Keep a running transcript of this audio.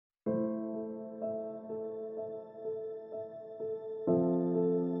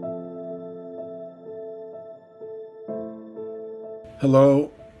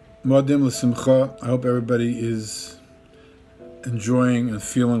Hello, Modim L'Simcha. I hope everybody is enjoying and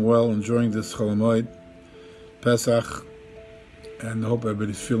feeling well, enjoying this Chol Hamoed Pesach, and I hope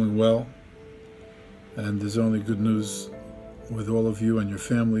everybody's feeling well. And there's only good news with all of you and your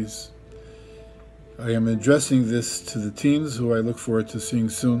families. I am addressing this to the teens, who I look forward to seeing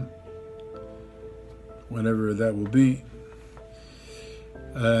soon, whenever that will be.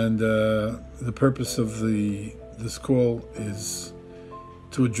 And the purpose of this call is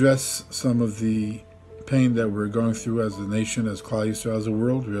to address some of the pain that we're going through as a nation, as Klal Yisrael, as a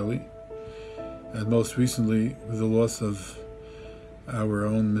world, really. And most recently, with the loss of our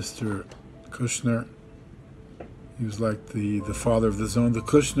own Mr. Kushner. He was like the father of TheZone. The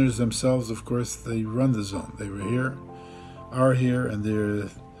Kushners themselves, of course, they run TheZone. They were here, are here, and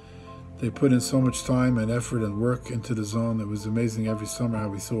they put in so much time and effort and work into TheZone. It was amazing every summer how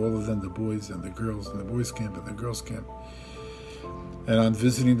we saw all of them, the boys and the girls, and the boys' camp and the girls' camp. And on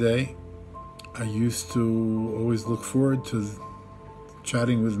visiting day, I used to always look forward to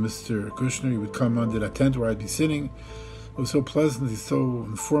chatting with Mr. Kushner. He would come under that tent where I'd be sitting. It was so pleasant, he's so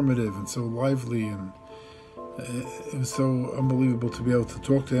informative and so lively, and it was so unbelievable to be able to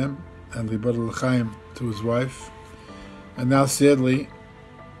talk to him, and Libad L'chaim to his wife. And now, sadly,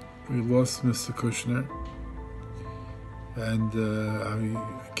 we lost Mr. Kushner. And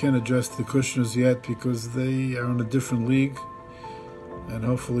I can't address the Kushners yet because they are in a different league. And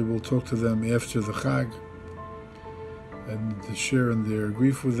hopefully we'll talk to them after the Chag and to share in their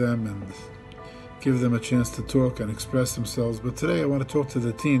grief with them and give them a chance to talk and express themselves. But today I want to talk to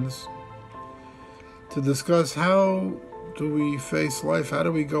the teens to discuss how do we face life, how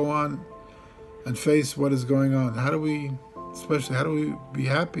do we go on and face what is going on, how do we be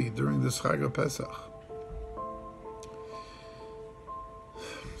happy during this Chag of Pesach.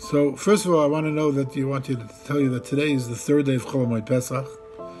 So, first of all, I want to tell you that today is the third day of Chol Hamoed Pesach,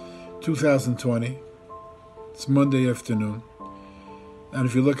 2020. It's Monday afternoon. And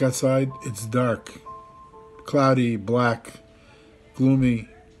if you look outside, it's dark, cloudy, black, gloomy,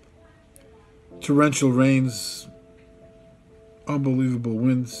 torrential rains, unbelievable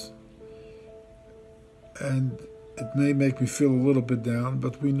winds. And it may make me feel a little bit down,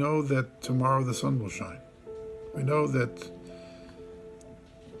 but we know that tomorrow the sun will shine. We know that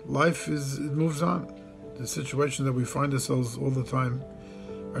life it moves on. The situations that we find ourselves all the time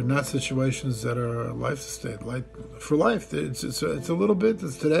are not situations that are life sustained. Like for life, it's a little bit.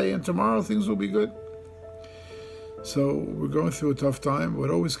 It's today and tomorrow things will be good. So we're going through a tough time.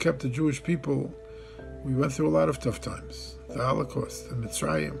 What always kept the Jewish people, we went through a lot of tough times. The Holocaust, the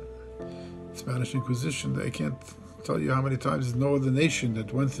Mitzrayim, Spanish Inquisition. I can't tell you how many times there's no other nation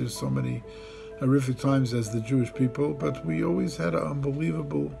that went through so many horrific times as the Jewish people, but we always had an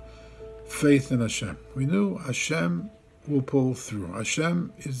unbelievable faith in Hashem. We knew Hashem will pull through.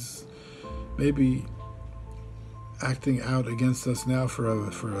 Hashem is maybe acting out against us now for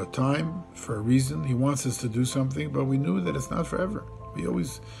a time, for a reason. He wants us to do something, but we knew that it's not forever. We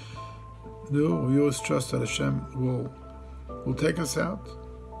always trust that Hashem will take us out.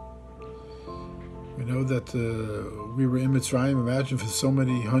 We know that we were in Mitzrayim. Imagine for so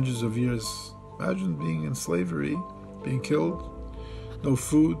many hundreds of years. Imagine being in slavery, being killed, no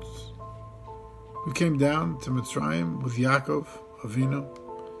food. We came down to Mitzrayim with Yaakov, Avinu,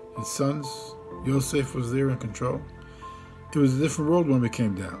 his sons. Yosef was there in control. It was a different world when we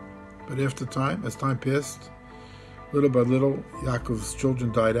came down. But after time, as time passed, little by little, Yaakov's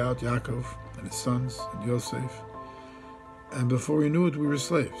children died out, Yaakov and his sons, and Yosef. And before we knew it, we were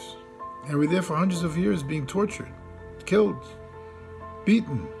slaves. And we were there for hundreds of years being tortured, killed,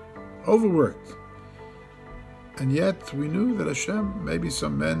 beaten, overworked. And yet we knew that Hashem, maybe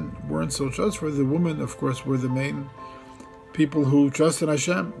some men weren't so trustworthy. The women, of course, were the main people who trusted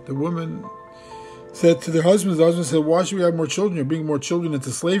Hashem. The women said to their husbands, the husband said, why should we have more children? You're bringing more children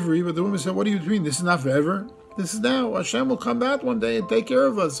into slavery. But the woman said, what do you mean? This is not forever. This is now. Hashem will come back one day and take care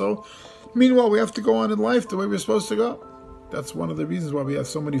of us. So meanwhile, we have to go on in life the way we're supposed to go. That's one of the reasons why we have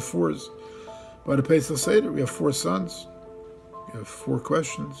so many fours. By the Pesach Seder, we have 4 sons. We have 4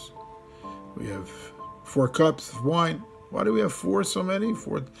 questions. We have 4 cups of wine. Why do we have 4 so many?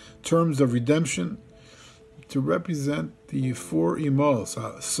 4 terms of redemption to represent the 4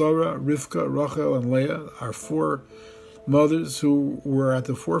 imos, Sarah, Rivka, Rachel, and Leah, our 4 mothers who were at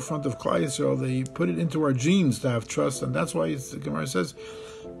the forefront of Klal Yisrael. They put it into our genes to have trust, and that's why the Gemara says,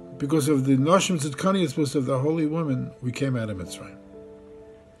 because of the Noshim Tzidkani, it's supposed to have the holy women, we came out of Mitzrayim.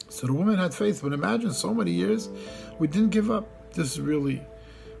 So the woman had faith, but imagine so many years, we didn't give up. This is really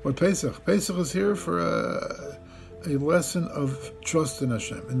what Pesach is here for a lesson of trust in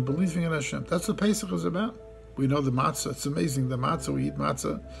Hashem and believing in Hashem. That's what Pesach is about. We know the matzah. It's amazing, the matzah. We eat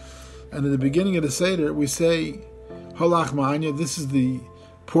matzah. And in the beginning of the Seder, we say, Halach Ma'anya, this is the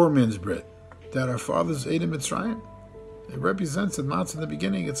poor man's bread that our fathers ate in Mitzrayim. It represents that matzah in the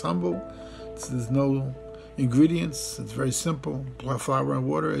beginning. It's humble. There's no ingredients. It's very simple. Flour and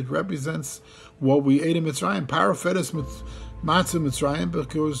water. It represents what we ate in Mitzrayim. Paro fed us matzah Mitzrayim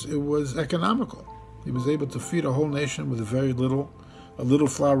because it was economical. He was able to feed a whole nation with a little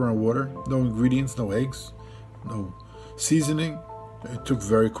flour and water, no ingredients, no eggs, no seasoning. It took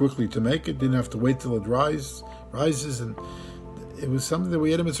very quickly to make it. Didn't have to wait till it rises, and it was something that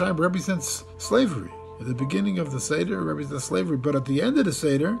we ate in Mitzrayim. It represents slavery. At the beginning of the Seder, it represents slavery. But at the end of the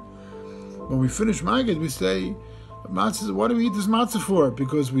Seder, when we finish Magid, we say, matzah, what do we eat this matzah for?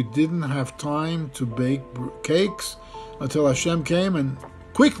 Because we didn't have time to bake cakes until Hashem came and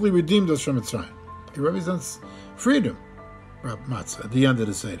quickly redeemed us from Mitzrayim. It represents freedom, matzah, at the end of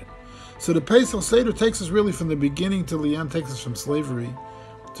the Seder. So the Pesach Seder takes us really from the beginning till the end, takes us from slavery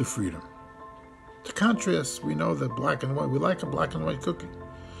to freedom. To contrast, we know that black and white, we like a black and white cookie.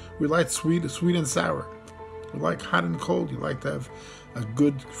 We like sweet and sour. We like hot and cold. You like to have a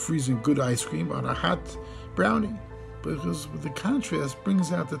good, freezing good ice cream on a hot brownie. Because the contrast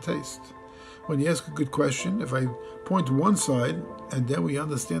brings out the taste. When you ask a good question, if I point to one side and then we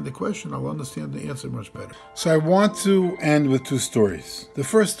understand the question, I'll understand the answer much better. So I want to end with two stories. The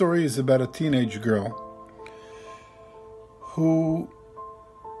first story is about a teenage girl who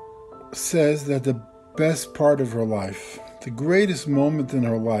says that the best part of her life, the greatest moment in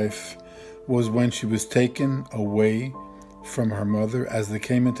her life, was when she was taken away from her mother as they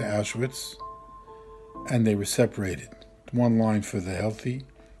came into Auschwitz and they were separated. One line for the healthy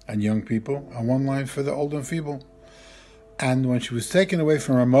and young people, and one line for the old and feeble. And when she was taken away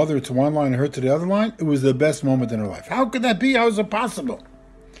from her mother to one line and her to the other line, it was the best moment in her life. How could that be? How is it possible?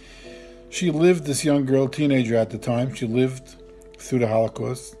 She lived, this young girl, teenager at the time, she lived through the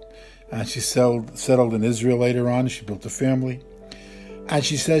Holocaust, and she settled in Israel later on. She built a family. And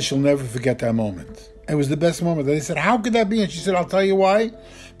she says she'll never forget that moment. It was the best moment. They said, how could that be? And she said, I'll tell you why.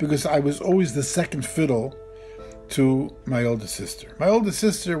 Because I was always the second fiddle to my older sister. My older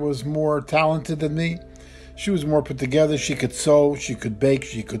sister was more talented than me. She was more put together. She could sew, she could bake,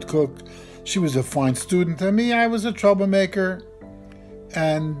 she could cook. She was a fine student. And me, I was a troublemaker.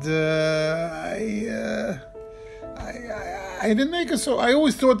 And I didn't make it so. I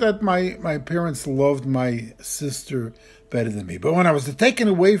always thought that my parents loved my sister better than me. But when I was taken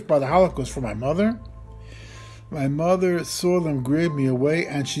away by the Holocaust from my mother saw them grab me away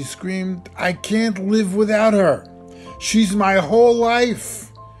and she screamed, I can't live without her. She's my whole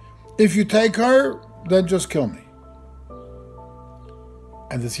life. If you take her, then just kill me.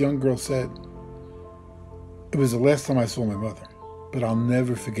 And this young girl said, it was the last time I saw my mother, but I'll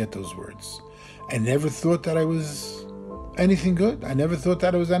never forget those words. I never thought that I was anything good. I never thought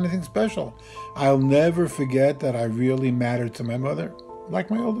that it was anything special. I'll never forget that I really mattered to my mother, like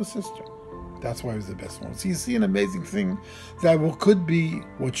my older sister. That's why it was the best moment. So you see an amazing thing that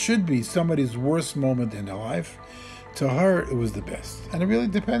what should be somebody's worst moment in their life. To her, it was the best. And it really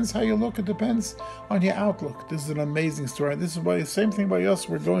depends how you look. It depends on your outlook. This is an amazing story. This is why the same thing by us.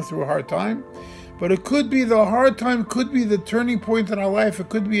 We're going through a hard time. But it could be the hard time, could be the turning point in our life. It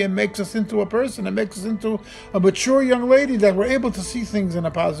could be it makes us into a person. It makes us into a mature young lady that we're able to see things in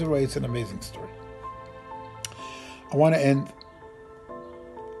a positive way. It's an amazing story. I want to end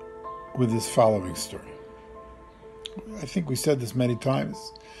with this following story. I think we said this many times.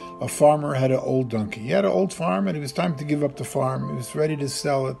 A farmer had an old donkey. He had an old farm and it was time to give up the farm. He was ready to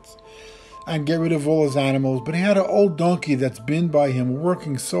sell it and get rid of all his animals. But he had an old donkey that's been by him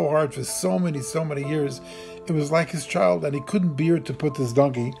working so hard for so many years. It was like his child, and he couldn't bear to put this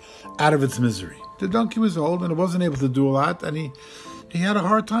donkey out of its misery. The donkey was old and it wasn't able to do a lot, and he had a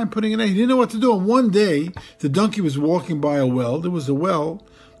hard time putting it in. He didn't know what to do. And one day, the donkey was walking by a well. There was a well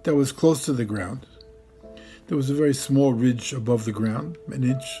that was close to the ground. There was a very small ridge above the ground, 1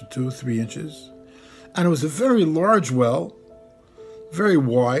 inch, 2, 3 inches. And it was a very large well, very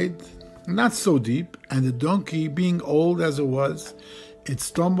wide, not so deep. And the donkey, being old as it was, it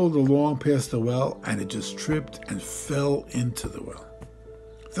stumbled along past the well and it just tripped and fell into the well.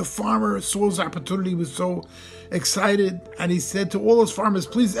 The farmer saw his opportunity, he was so excited, and he said to all his farmers,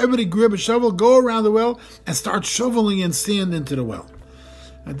 please, everybody grab a shovel, go around the well and start shoveling in sand into the well.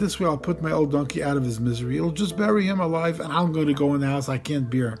 And this way I'll put my old donkey out of his misery. It'll just bury him alive, and I'm going to go in the house. I can't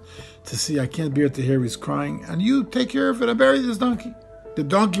bear to hear he's crying. And you take care of it and bury this donkey. The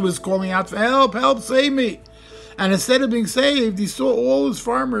donkey was calling out for help, help, save me. And instead of being saved, he saw all his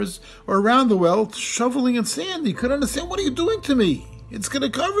farmers around the well shoveling in sand. He couldn't understand, what are you doing to me? It's going to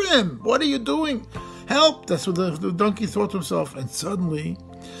cover him. What are you doing? Help! That's what the donkey thought to himself. And suddenly,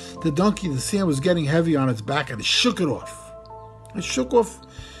 the sand was getting heavy on its back, and it shook it off. It shook off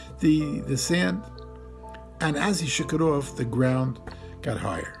the sand, and as he shook it off, the ground got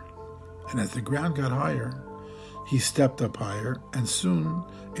higher. And as the ground got higher, he stepped up higher, and soon,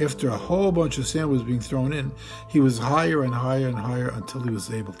 after a whole bunch of sand was being thrown in, he was higher and higher and higher until he was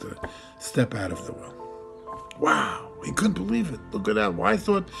able to step out of the well. Wow, he couldn't believe it. Look at that. Why I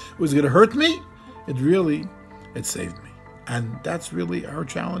thought it was going to hurt me? It saved me. And that's really our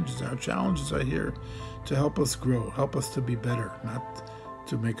challenges. Our challenges are here to help us grow, help us to be better, not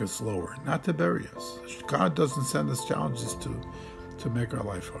to make us lower, not to bury us. God doesn't send us challenges to make our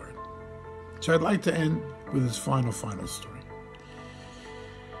life hard. So I'd like to end with his final story.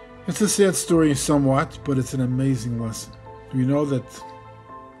 It's a sad story somewhat, but it's an amazing lesson. We know that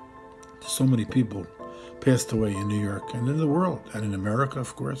so many people passed away in New York and in the world, and in America,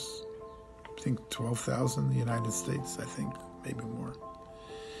 of course. I think 12,000 in the United States, I think, maybe more.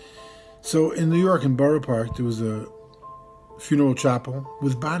 So in New York, in Borough Park, there was a funeral chapel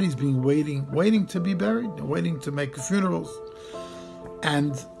with bodies being waiting to be buried, waiting to make funerals.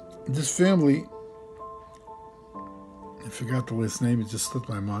 And this family, I forgot the last name, it just slipped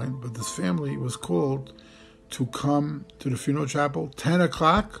my mind, but this family was called to come to the funeral chapel. 10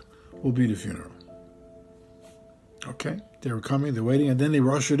 o'clock will be the funeral. Okay, they were coming, they're waiting, and then they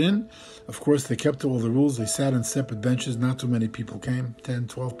were ushered in. Of course, they kept all the rules. They sat on separate benches. Not too many people came. 10,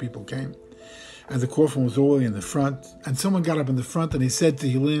 12 people came. And the coffin was all in the front. And someone got up in the front and he said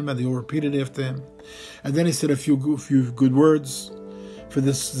Tehillim, and they all repeated after him. And then he said a few good words for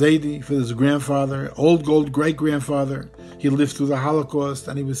this Zaidi, for this grandfather, old great-grandfather. He lived through the Holocaust,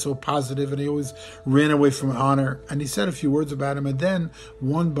 and he was so positive, and he always ran away from honor. And he said a few words about him. And then,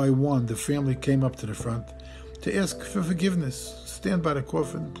 one by one, the family came up to the front to ask for forgiveness. Stand by the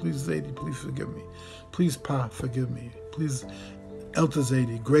coffin. Please, Zaidi, please forgive me. Please, Pa, forgive me. Please, Elta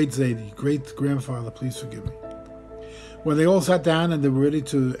Zaidi, great-grandfather, please forgive me. When they all sat down and they were ready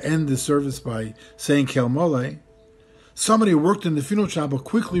to end the service by saying Kel Mole, somebody who worked in the funeral chapel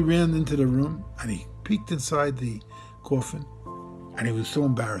quickly ran into the room, and he peeked inside the coffin, and he was so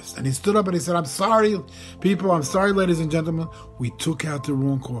embarrassed. And he stood up and he said, I'm sorry, people, I'm sorry, ladies and gentlemen, we took out the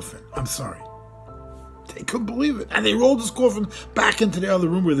wrong coffin. I'm sorry. They couldn't believe it. And they rolled this coffin back into the other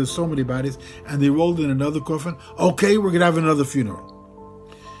room where there's so many bodies, and they rolled in another coffin. Okay, we're going to have another funeral.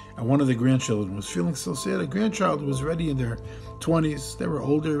 And one of the grandchildren was feeling so sad. A grandchild was already in their 20s. They were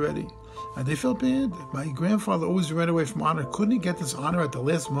older already. And they felt bad. My grandfather always ran away from honor. Couldn't he get this honor at the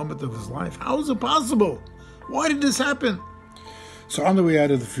last moment of his life? How is it possible? Why did this happen? So on the way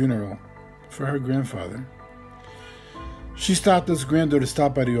out of the funeral for her grandfather, she stopped, this granddaughter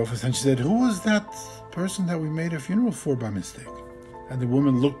stopped by the office, and she said, who was that person that we made a funeral for by mistake? And the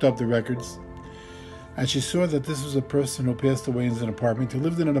woman looked up the records, and she saw that this was a person who passed away in an apartment. He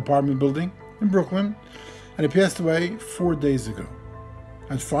lived in an apartment building in Brooklyn, and he passed away 4 days ago.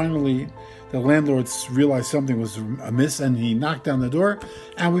 And finally, the landlord realized something was amiss, and he knocked down the door,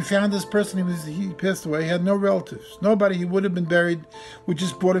 and we found this person. He passed away. He had no relatives, nobody. He would have been buried. We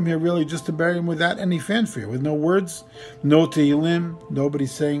just brought him here really just to bury him without any fanfare, with no words, no tehillim, nobody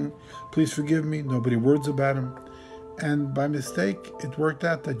saying, please forgive me, nobody words about him. And by mistake, it worked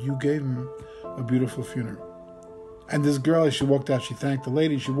out that you gave him a beautiful funeral. And this girl, as she walked out, she thanked the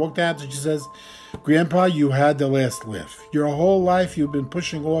lady. She walked out and she says, Grandpa, you had the last laugh. Your whole life you've been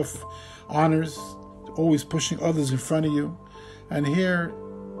pushing off honors, always pushing others in front of you. And here,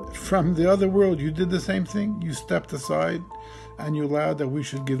 from the other world, you did the same thing. You stepped aside and you allowed that we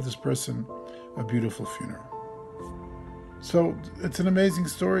should give this person a beautiful funeral. So it's an amazing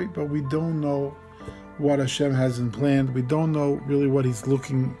story, but we don't know what Hashem has in plan. We don't know really what he's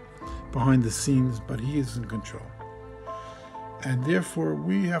looking behind the scenes, but he is in control. And therefore,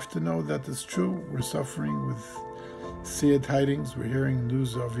 we have to know that it's true. We're suffering with sad tidings. We're hearing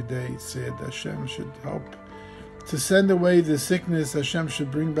news every day. Sad. Hashem should help to send away the sickness. Hashem should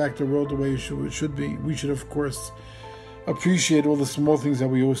bring back the world the way it should be. We should, of course, appreciate all the small things that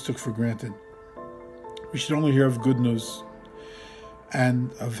we always took for granted. We should only hear of good news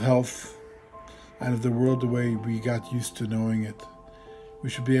and of health and of the world the way we got used to knowing it.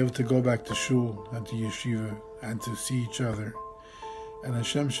 We should be able to go back to shul and to yeshiva and to see each other. And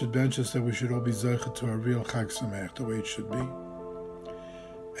Hashem should bench us that we should all be zeicha to a real Chag Sameach, the way it should be.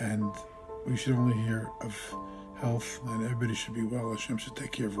 And we should only hear of health, and everybody should be well. Hashem should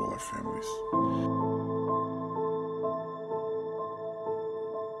take care of all our families.